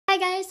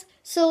guys,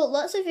 so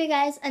lots of you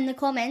guys in the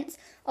comments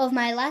of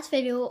my last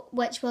video,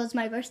 which was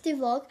my birthday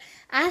vlog,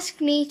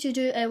 asked me to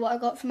do what I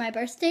got for my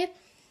birthday.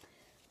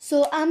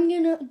 So I'm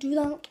gonna do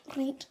that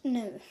right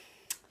now.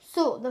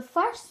 So the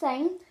first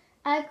thing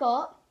I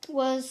got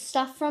was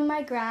stuff from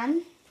my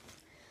gran.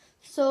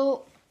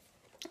 So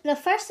the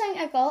first thing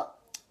I got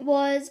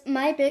was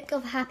my book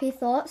of happy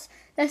thoughts.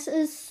 This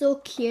is so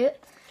cute,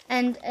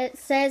 and it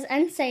says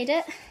inside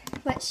it,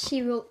 which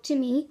she wrote to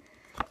me.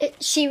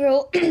 She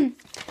wrote,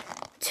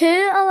 to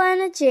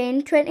Alana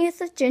Jane, 20th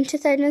of June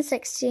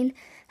 2016,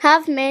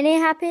 have many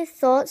happy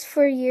thoughts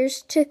for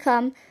years to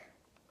come.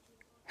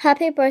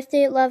 Happy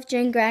birthday, love,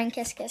 June, Gran,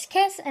 kiss, kiss,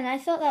 kiss. And I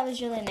thought that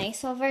was really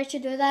nice of her to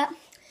do that.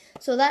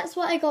 So that's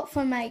what I got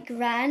from my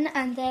gran.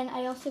 And then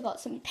I also got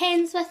some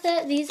pens with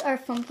it. These are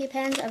funky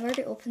pens. I've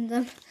already opened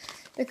them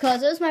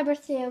because it was my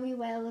birthday a wee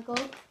while ago.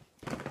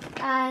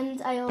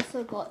 And I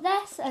also got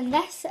this. And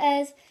this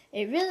is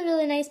a really,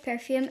 really nice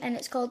perfume. And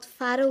it's called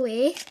Far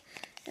Away.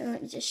 And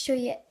let me just show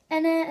you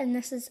in it. And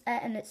this is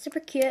it. And it's super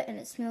cute. And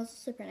it smells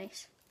super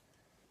nice.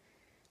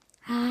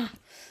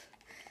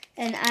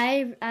 And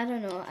I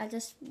don't know, I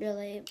just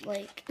really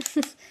like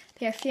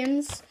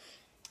perfumes.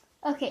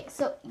 Okay,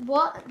 so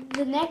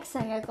the next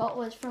thing I got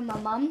was from my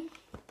mum.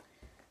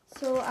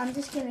 So I'm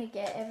just going to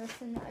get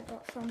everything that I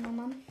got from my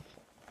mum.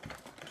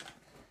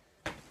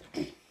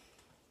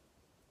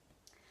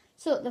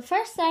 So the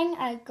first thing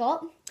I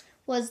got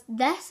was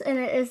this, and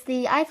it is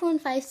the iPhone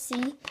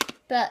 5C,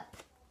 but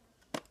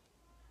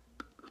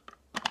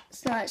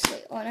it's not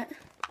actually on it.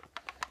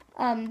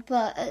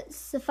 But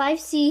it's the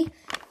 5C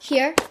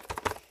here.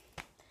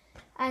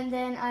 And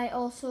then I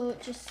also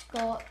just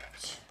got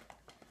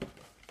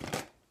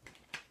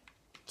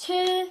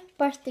 2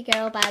 birthday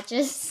girl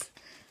badges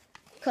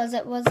because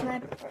it was my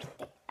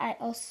birthday. I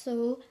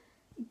also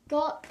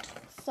got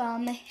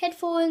some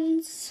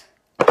headphones.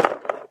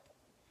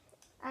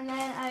 And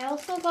then I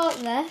also got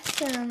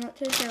this, and I'm not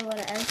too sure what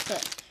it is,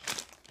 but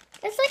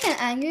it's like an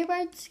Angry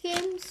Birds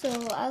game, so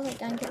I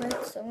like Angry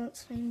Birds, so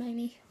it's fine by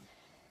me.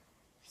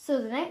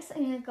 So the next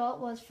thing I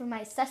got was from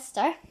my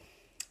sister.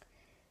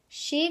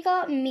 She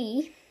got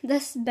me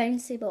this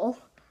bouncy ball.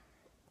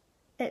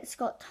 It's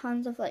got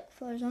tons of like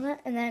flowers on it.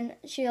 And then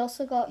she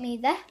also got me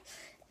this.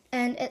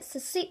 And it's the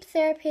Sleep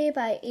Therapy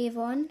by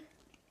Avon.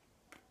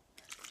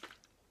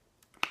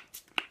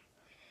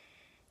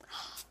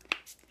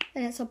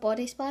 And it's a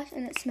body splash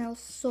and it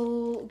smells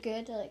so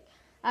good. Like,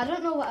 I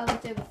don't know what I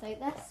would do without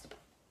this.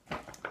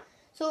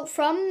 So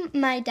from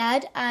my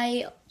dad,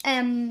 I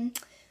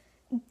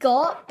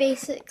got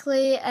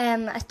basically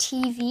a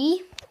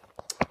TV.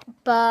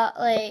 But,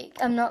 like,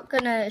 I'm not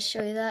going to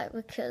show you that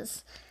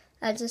because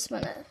I just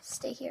want to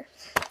stay here.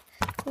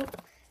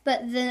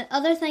 But the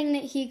other thing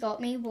that he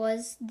got me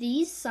was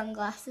these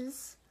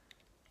sunglasses.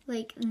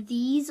 Like,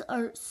 these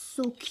are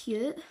so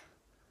cute.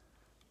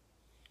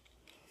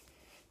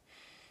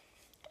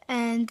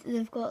 And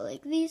they've got,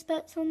 like, these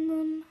bits on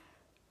them.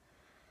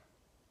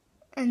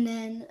 And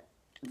then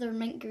they're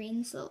mint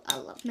green, so I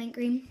love mint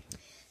green.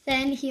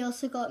 Then he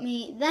also got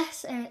me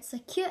this, and it's a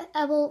cute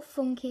owl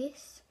phone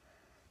case.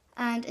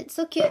 And it's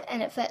so cute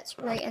and it fits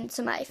right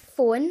into my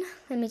phone.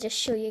 Let me just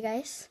show you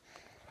guys.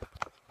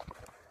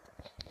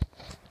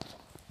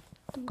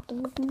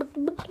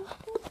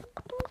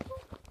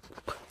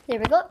 There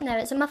we go. Now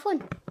it's in my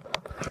phone.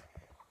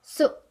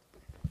 So,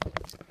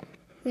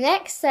 the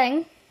next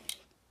thing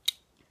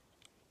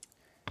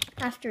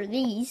after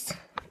these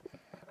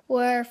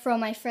were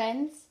from my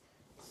friends.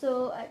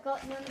 So I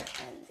got them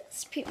and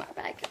let's put my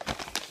bag.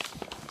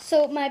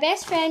 So my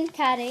best friend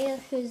Carrie,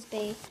 who's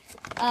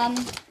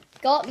Byeeeeeee,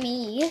 got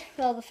me,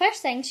 well, the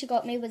first thing she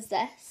got me was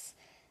this,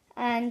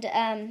 and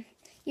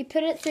you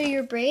put it through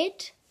your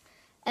braid,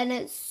 and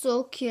it's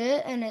so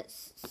cute, and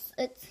it's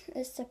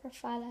super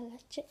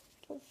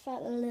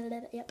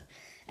yep.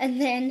 And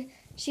then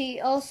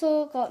she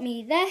also got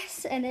me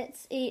this, and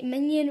it's a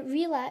Minion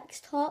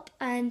Relax top,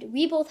 and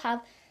we both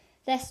have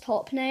this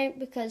top now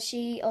because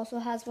she also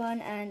has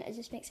one, and it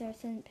just makes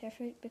everything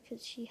perfect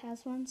because she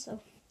has one. So,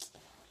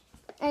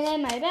 and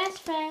then my best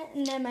friend,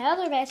 and then my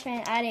other best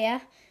friend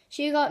Aria,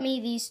 she got me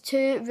these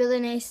 2 really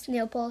nice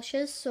nail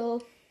polishes.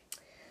 So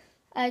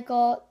I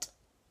got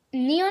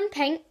neon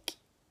pink,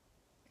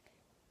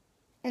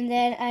 and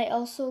then I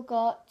also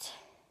got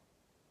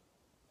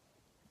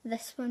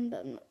this one,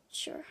 but I'm not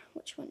sure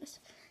which one is.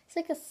 It's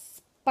like a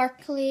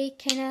sparkly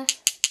kind of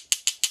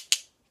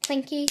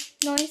clinky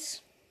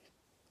noise.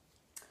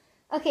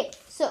 Okay,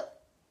 so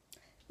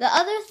the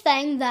other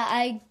thing that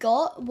I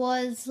got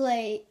was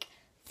like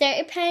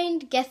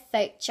 £30 gift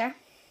voucher.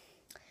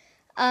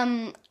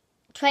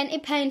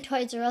 £20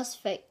 Toys R Us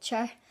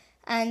voucher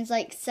and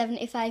like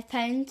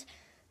 £75.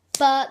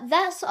 But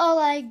that's all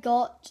I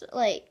got,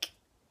 like,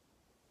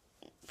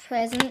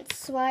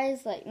 presents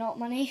wise, like not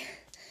money.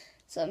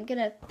 So I'm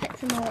gonna pick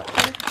them all up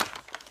here.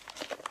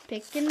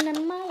 Picking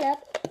them all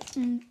up.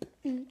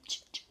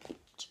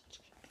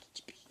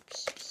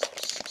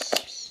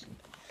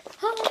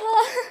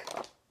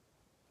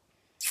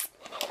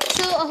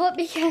 So I hope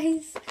you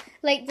guys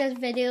like this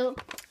video.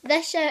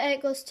 this shout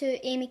out goes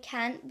to Amy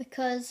Cant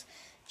because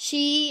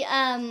she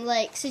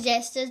like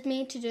suggested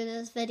me to do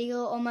this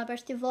video on my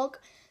birthday vlog.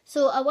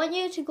 So I want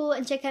you to go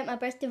and check out my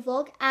birthday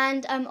vlog,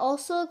 and I'm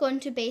also going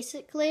to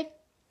basically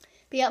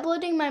be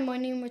uploading my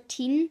morning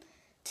routine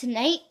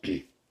tonight.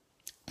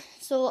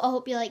 So I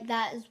hope you like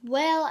that as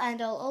well,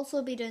 and I'll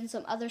also be doing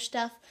some other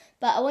stuff,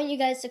 but I want you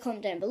guys to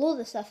comment down below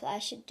the stuff that I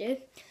should do.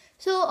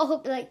 So I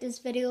hope you like this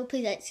video.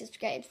 Please like,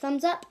 subscribe,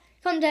 thumbs up,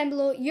 comment down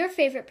below your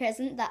favourite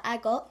present that I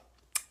got.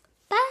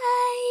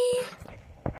 Bye!